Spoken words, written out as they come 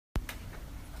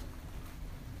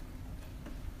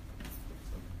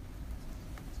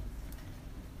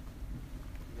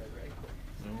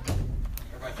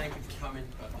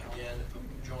Chairman. Again,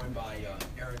 I'm joined by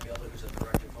Aaron Miller, who's the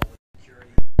Director of Homeland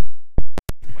Security,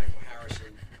 Michael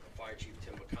Harrison, Fire Chief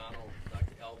Tim McConnell,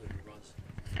 Dr. Eldon, who runs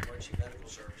Emergency Medical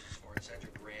Services for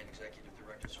Cedric Grant, Executive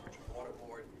Director, Surgeon Water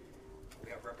Board. We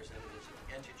have representatives of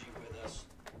Entergy with us,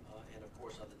 and of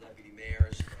course other deputy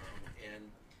mayors and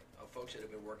folks that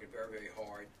have been working very, very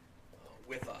hard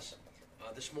with us.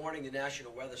 This morning, the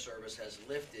National Weather Service has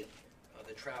lifted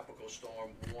the tropical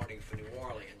storm warning for New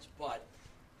Orleans, but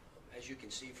as you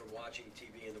can see from watching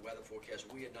TV and the weather forecast,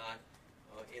 we are not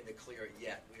in the clear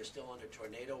yet. We are still under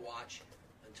tornado watch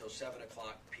until 7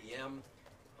 o'clock p.m.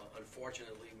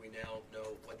 Unfortunately, we now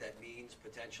know what that means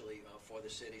potentially for the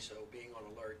city, so being on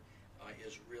alert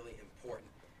is really important.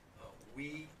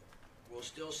 We will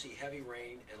still see heavy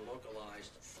rain and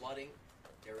localized flooding.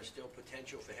 There is still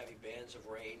potential for heavy bands of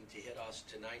rain to hit us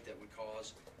tonight that would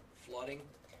cause flooding.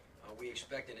 We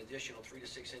expect an additional 3 to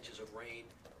 6 inches of rain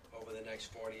over the next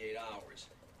 48 hours.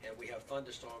 And we have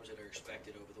thunderstorms that are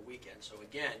expected over the weekend. So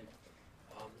again,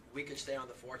 we could stay on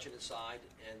the fortunate side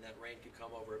and that rain could come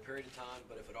over a period of time,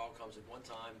 but if it all comes at one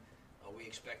time, we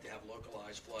expect to have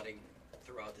localized flooding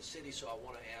throughout the city. So I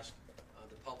want to ask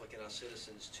the public and our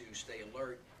citizens to stay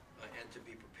alert and to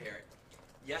be prepared.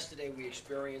 Yesterday we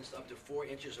experienced up to 4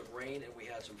 inches of rain and we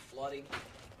had some flooding.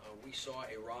 We saw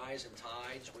a rise in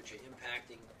tides which are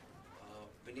impacting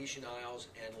Venetian Isles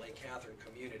and Lake Catherine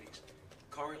communities.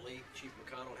 Currently, Chief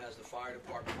McConnell has the fire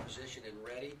department positioned and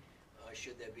ready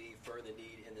should there be further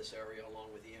need in this area, along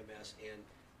with EMS and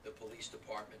the police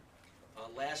department.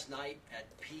 Last night at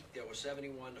peak, there were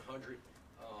 7,100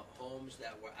 homes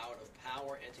that were out of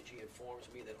power. Entergy informs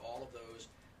me that all of those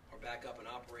are back up and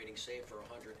operating save for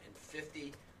 150,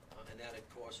 and that, of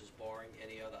course, is barring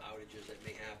any other outages that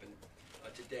may happen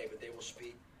today, but they will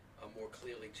speak more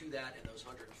clearly to that, and those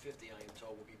 150, I am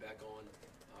told, will be back on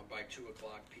by 2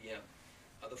 o'clock p.m.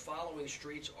 The following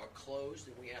streets are closed,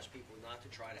 and we ask people not to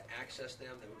try to access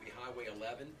them. That would be Highway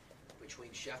 11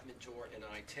 between Chef Mentor and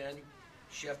I-10,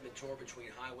 Chef Mentor between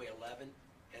Highway 11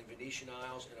 and Venetian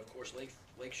Isles, and of course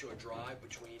Lakeshore Drive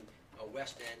between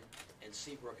West End and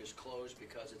Seabrook is closed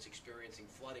because it's experiencing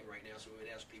flooding right now, so we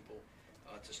would ask people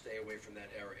to stay away from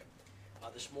that area.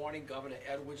 This morning, Governor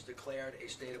Edwards declared a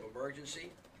state of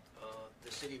emergency. The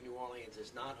city of New Orleans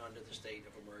is not under the state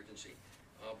of emergency,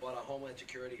 but our Homeland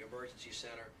Security Emergency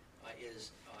Center is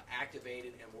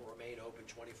activated and will remain open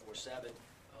 24/7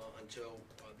 until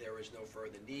there is no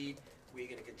further need. We're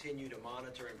going to continue to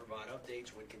monitor and provide updates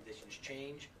when conditions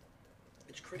change.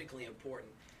 It's critically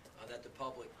important that the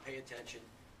public pay attention,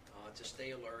 to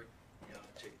stay alert,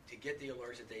 to get the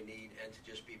alerts that they need, and to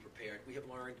just be prepared. We have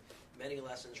learned many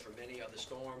lessons from many other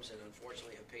storms and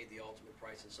unfortunately have paid the ultimate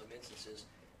price in some instances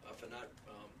for not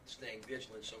staying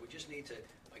vigilant. So we just need to,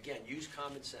 again, use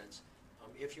common sense.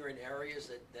 If you're in areas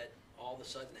that all of a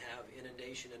sudden have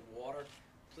inundation and water,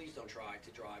 please don't try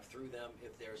to drive through them.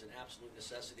 If there's an absolute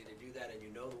necessity to do that and you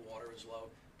know the water is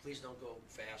low, please don't go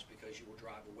fast because you will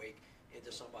drive a wake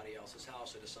into somebody else's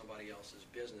house or to somebody else's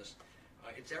business.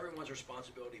 It's everyone's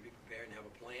responsibility to be prepared and have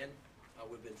a plan.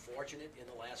 We've been fortunate in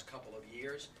the last couple of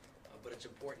years, but it's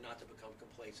important not to become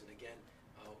complacent. Again,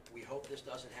 we hope this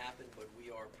doesn't happen, but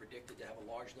we are predicted to have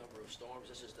a large number of storms.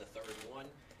 This is the third one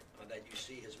that you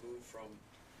see has moved from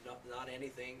not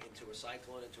anything into a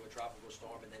cyclone, into a tropical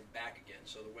storm, and then back again.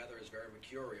 So the weather is very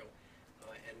mercurial,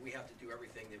 and we have to do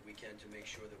everything that we can to make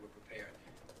sure that we're prepared.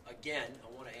 Again, I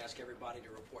want to ask everybody to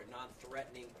report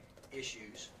non-threatening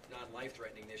issues,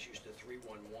 non-life-threatening issues to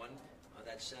 311.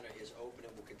 That center is open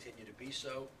and will continue to be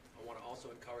so. I want to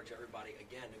also encourage everybody,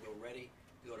 again, to go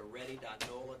to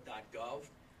ready.NOLA.gov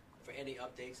for any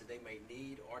updates that they may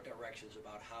need or directions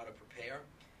about how to prepare.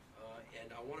 And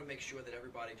I want to make sure that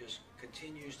everybody just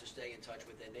continues to stay in touch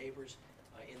with their neighbors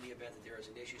in the event that there is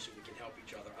an issue so we can help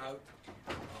each other out.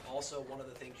 Also, one of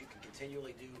the things you can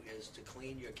continually do is to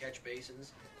clean your catch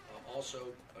basins.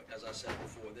 Also, as I said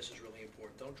before, this is really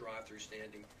important. Don't drive through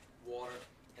standing water.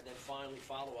 And then finally,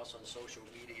 follow us on social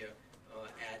media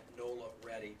at NOLA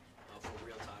Ready for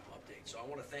real-time updates. So I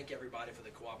want to thank everybody for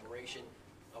the cooperation.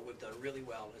 We've done really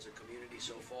well as a community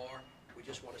so far. We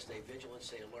just want to stay vigilant,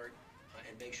 stay alert,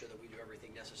 and make sure that we do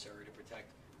everything necessary to protect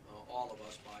all of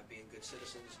us by being good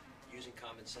citizens, using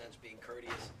common sense, being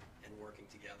courteous, and working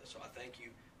together. So I thank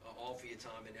you all for your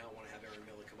time, and now I want to have Aaron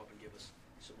Miller come up and give us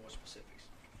some more specifics.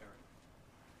 Aaron.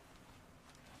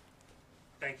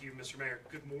 Thank you, Mr. Mayor.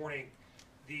 Good morning.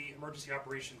 The Emergency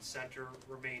Operations Center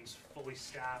remains fully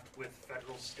staffed with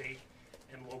federal, state,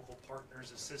 and local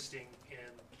partners assisting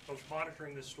in both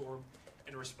monitoring the storm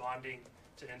and responding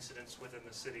to incidents within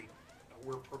the city.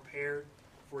 We're prepared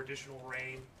for additional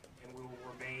rain, and we will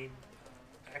remain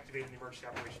activating the Emergency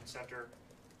Operations Center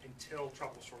until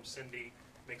Tropical Storm Cindy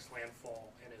makes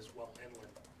landfall and is well inland.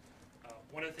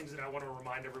 One of the things that I want to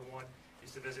remind everyone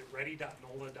is to visit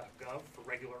ready.NOLA.gov for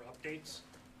regular updates.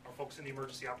 Our folks in the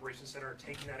Emergency Operations Center are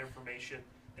taking that information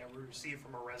that we receive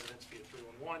from our residents via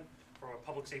 311, from our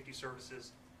public safety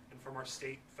services, and from our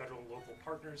state, federal, and local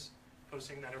partners,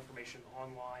 posting that information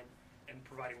online and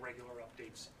providing regular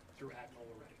updates through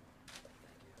 @NOLA-Ready.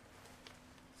 Thank you.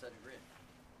 Sergeant Green.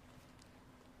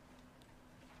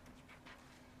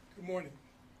 Good morning.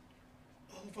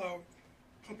 All of our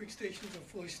pumping stations are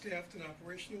fully staffed and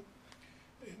operational,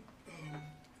 and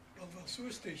all of our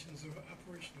sewer stations are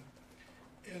operational.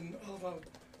 And all of our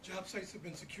job sites have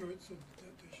been secured, so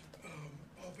that they're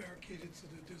all barricaded, so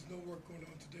that there's no work going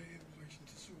on today in relation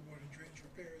to sewer, water, and drainage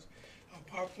repairs. Our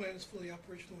power plant is fully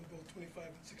operational in both 25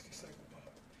 and 60 cycle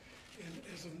power. And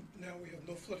as of now, we have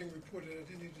no flooding reported at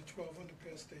any of the 12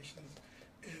 underpass stations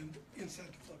and inside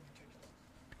the flood protection.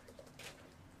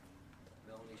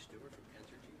 Melanie Stewart from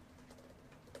Entergy.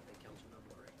 And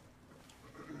Councilmember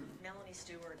Gray. Melanie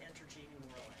Stewart, Entergy, New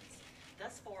Orleans.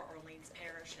 Thus far, Orleans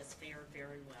Parish has fared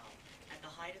very well. At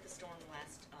the height of the storm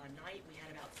last night, we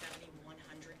had about 7,100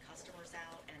 customers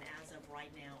out, and as of right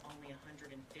now, only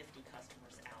 150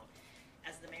 customers out.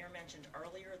 As the mayor mentioned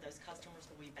earlier, those customers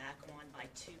will be back on by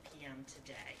 2 p.m.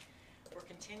 today. We're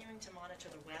continuing to monitor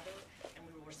the weather, and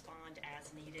we will respond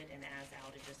as needed and as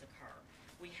outages occur.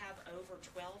 We have over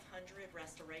 1,200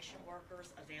 restoration workers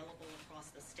available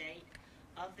across the state.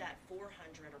 Of that,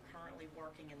 400 are currently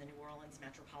working in the New Orleans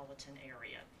metropolitan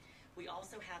area. We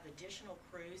also have additional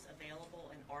crews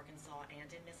available in Arkansas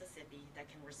and in Mississippi that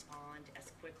can respond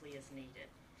as quickly as needed.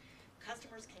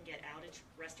 Customers can get outage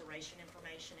restoration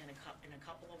information in a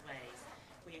couple of ways.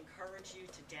 We encourage you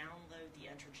to download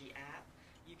the Entergy app.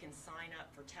 You can sign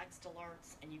up for text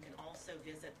alerts, and you can also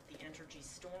visit the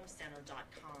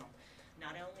EnergyStormCenter.com,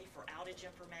 not only for outage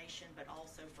information, but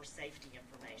also for safety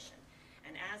information.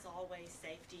 And as always,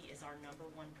 safety is our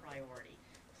 #1 priority.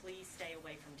 Please stay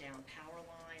away from down power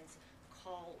lines.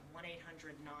 Call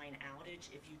 1-800-9-OUTAGE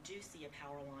if you do see a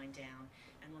power line down,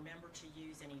 and remember to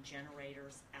use any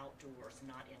generators outdoors,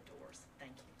 not indoors.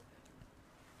 Thank you.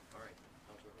 All right,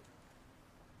 Councilmember.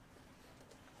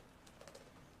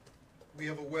 We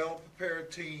have a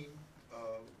well-prepared team.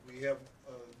 We have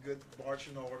good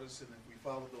marching orders, and if we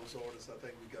follow those orders, I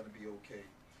think we're going to be okay.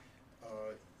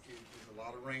 A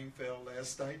lot of rain fell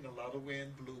last night and a lot of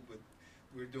wind blew, but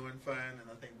we're doing fine, and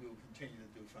I think we'll continue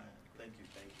to do fine. Thank you.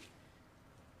 Thank you.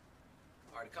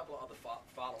 All right, a couple of other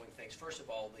following things. First of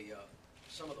all,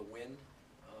 some of the wind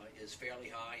is fairly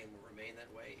high and will remain that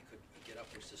way. It could get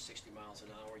upwards to 60 miles an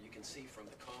hour. You can see from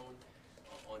the cone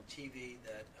on TV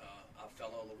that our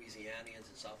fellow Louisianians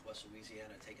in southwest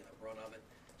Louisiana are taking the brunt of it,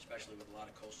 especially with a lot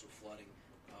of coastal flooding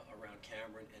around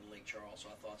Cameron and Lake Charles. So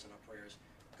our thoughts and our prayers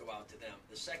go out to them.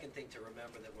 The second thing to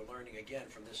remember that we're learning again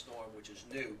from this storm, which is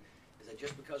new, is that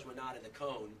just because we're not in the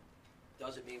cone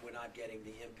doesn't mean we're not getting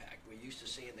the impact. We're used to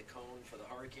seeing the cone for the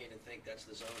hurricane and think that's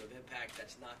the zone of impact.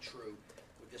 That's not true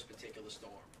with this particular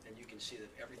storm. And you can see that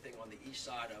everything on the east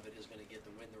side of it is going to get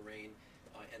the wind, the rain,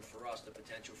 and for us, the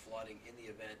potential flooding in the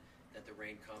event that the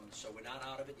rain comes. So we're not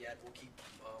out of it yet. We'll keep,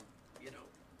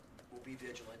 we'll be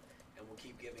vigilant, and we'll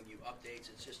keep giving you updates.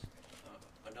 It's just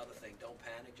another thing. Don't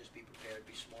panic. Just be prepared.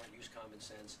 Be smart. Use common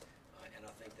sense. And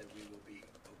I think that we will be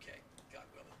okay, God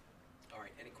willing. All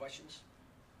right. Any questions?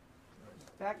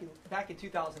 Back in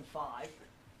 2005,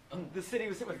 the city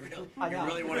was. Really? I know. You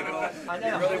really want to go? I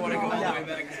know. You really want to go all the I way know.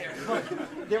 back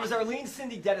there? There was Arlene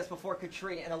Cindy Dennis before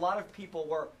Katrina, and a lot of people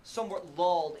were somewhat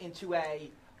lulled into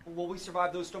well, we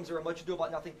survived those storms, there were much ado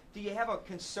about nothing. Do you have a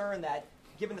concern that,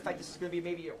 given the fact this is going to be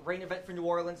maybe a rain event for New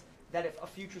Orleans, that if a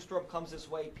future storm comes this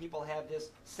way, people have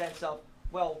this sense of,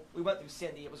 well, we went through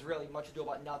Cindy, it was really much ado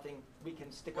about nothing, we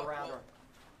can stick around? Well,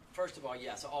 first of all,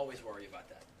 yes, I always worry about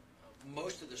that.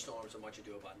 Most of the storms are much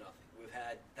ado about nothing. We've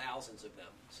had thousands of them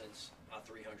since our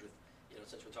 300th,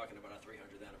 since we're talking about our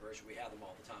 300th anniversary. We have them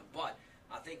all the time. But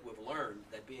I think we've learned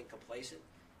that being complacent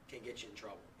can get you in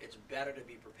trouble. It's better to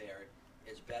be prepared.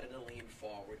 It's better to lean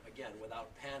forward, again, without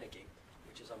panicking,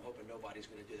 which is I'm hoping nobody's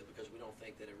going to do that because we don't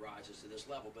think that it rises to this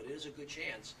level. But it is a good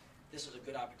chance. This is a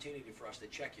good opportunity for us to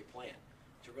check your plan,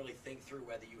 to really think through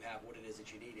whether you have what it is that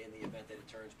you need in the event that it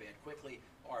turns bad quickly,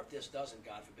 or if this doesn't,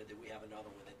 God forbid, that we have another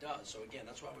one that does. So again,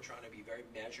 that's why we're trying to be very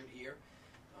measured here.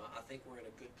 I think we're in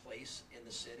a good place in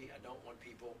the city. I don't want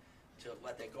people to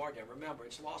let their guard down. Remember,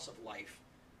 it's loss of life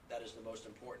that is the most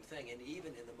important thing. And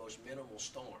even in the most minimal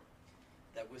storm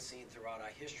that we've seen throughout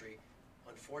our history,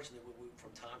 unfortunately, we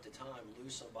from time to time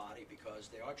lose somebody because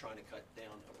they are trying to cut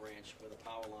down a branch with a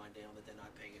power line down that they're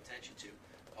not paying attention to.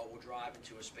 Or we'll drive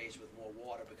into a space with more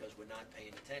water because we're not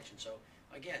paying attention. So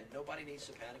again, nobody needs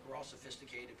to panic. We're all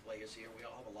sophisticated players here. We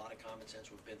all have a lot of common sense.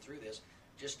 We've been through this.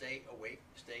 Just stay awake,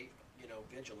 stay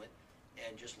vigilant,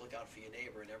 and just look out for your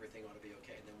neighbor, and everything ought to be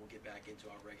okay. And then we'll get back into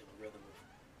our regular rhythm of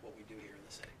what we do here in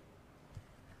the city.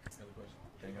 Another question.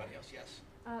 Anybody else? Yes.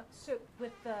 So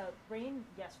with the rain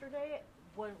yesterday,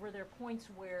 were there points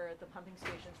where the pumping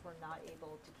stations were not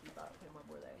able to keep up, and what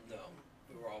were they? No,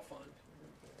 we were all fine.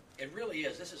 It really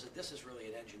is. This is really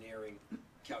an engineering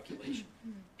calculation.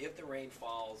 If the rain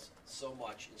falls so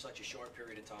much in such a short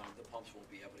period of time, the pumps won't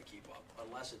be able to keep up.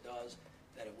 Unless it does,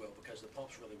 then it will, because the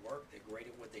pumps really work. They're great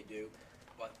at what they do,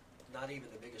 but not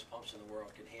even the biggest pumps in the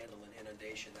world can handle an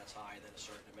inundation that's higher than a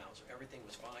certain amount. So everything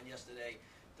was fine yesterday.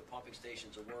 The pumping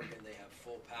stations are working. They have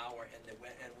full power, and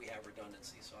we have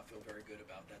redundancy. So I feel very good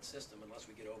about that system, unless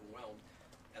we get overwhelmed,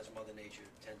 as Mother Nature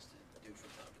tends to do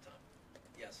from time to time.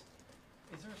 Yes.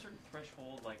 Is there a certain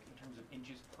threshold, like in terms of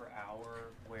inches per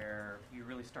hour, where you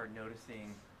really start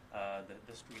noticing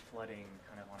the street flooding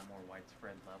kind of on a more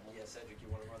widespread level? Yes, Cedric, you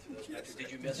want to run through those metrics?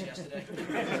 Did you miss yesterday?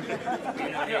 Were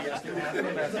you not here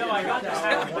yesterday? No, I got to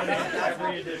have one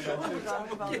every edition.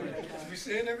 As we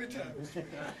say it every time.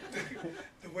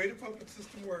 The way the pumping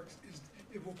system works is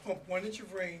it will pump 1 inch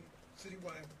of rain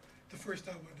citywide the first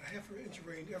hour, and a half an inch of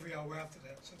rain every hour after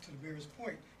that. So to the mayor's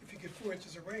point, if you get 4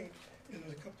 inches of rain in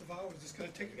a couple of hours, it's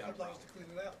going to take a couple hours to clean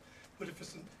it out. But if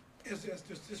it's as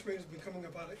this rain has been coming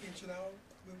about 1 inch an hour,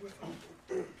 we're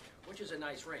fine. Which is a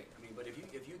nice rain. I mean, but if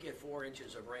you get 4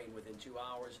 inches of rain within 2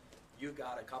 hours, you've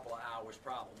got a couple of hours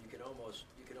problem. You can almost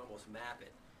map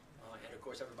it, and of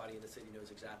course everybody in the city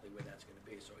knows exactly where that's going to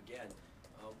be. So again,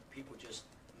 people just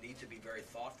need to be very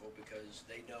thoughtful, because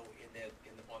they know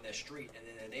on their street and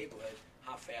in their neighborhood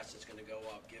how fast it's going to go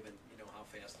up, given how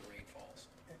fast the rain falls.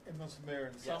 And Mr. Mayor,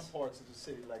 in some Yes. parts of the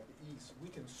city, like the east, we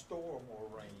can store more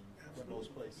rain than those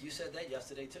places. You said that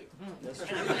yesterday too. That's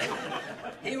true.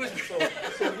 He was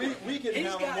So we can He's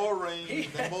handle got- more rain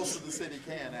than most of the city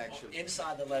can, actually.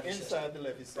 inside the levee system. Inside the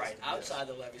levee system. Right, yes. outside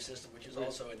the levee system, which is Right.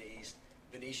 also in the east,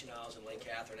 Venetian Isles and Lake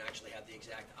Catherine actually have the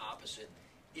exact opposite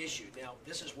issue. Now,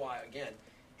 this is why, again,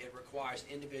 it requires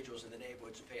individuals in the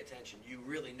neighborhood to pay attention. You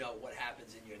really know what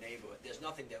happens in your neighborhood. There's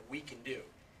nothing that we can do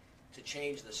to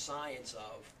change the science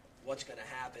of what's going to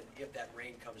happen if that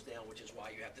rain comes down, which is why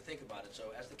you have to think about it.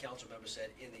 So as the council member said,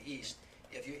 in the east,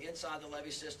 if you're inside the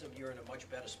levee system, you're in a much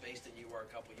better space than you were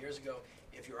a couple of years ago.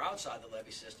 If you're outside the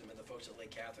levee system, and the folks at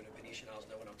Lake Catherine and Venetian Isles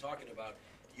know what I'm talking about,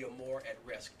 you're more at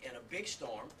risk. And a big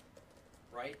storm,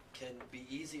 right, can be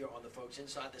easier on the folks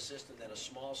inside the system than a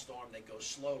small storm that goes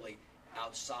slowly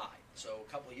outside. So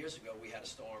a couple of years ago, we had a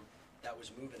storm that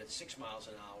was moving at 6 miles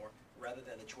an hour rather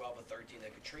than the 12 or 13 that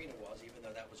Katrina was, even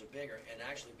though that was a bigger. And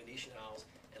actually, Venetian Isles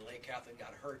and Lake Catherine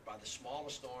got hurt by the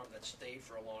smaller storm that stayed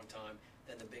for a long time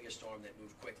than the biggest storm that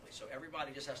moved quickly. So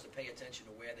everybody just has to pay attention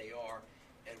to where they are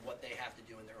and what they have to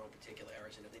do in their own particular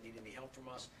areas. And if they need any help from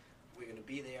us, we're going to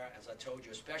be there, as I told you,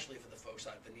 especially for the folks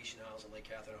out of Venetian Isles and Lake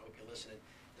Catherine. I hope you're listening.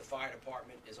 The fire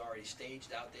department is already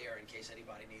staged out there in case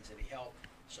anybody needs any help.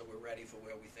 So we're ready for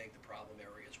where we think the problem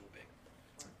areas will be.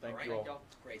 Thank all you right? all.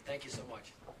 Great. Thank you so much.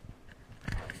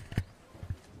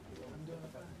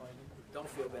 Don't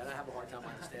feel bad. I have a hard time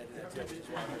understanding that too, which is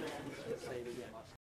why I'm going to say it again.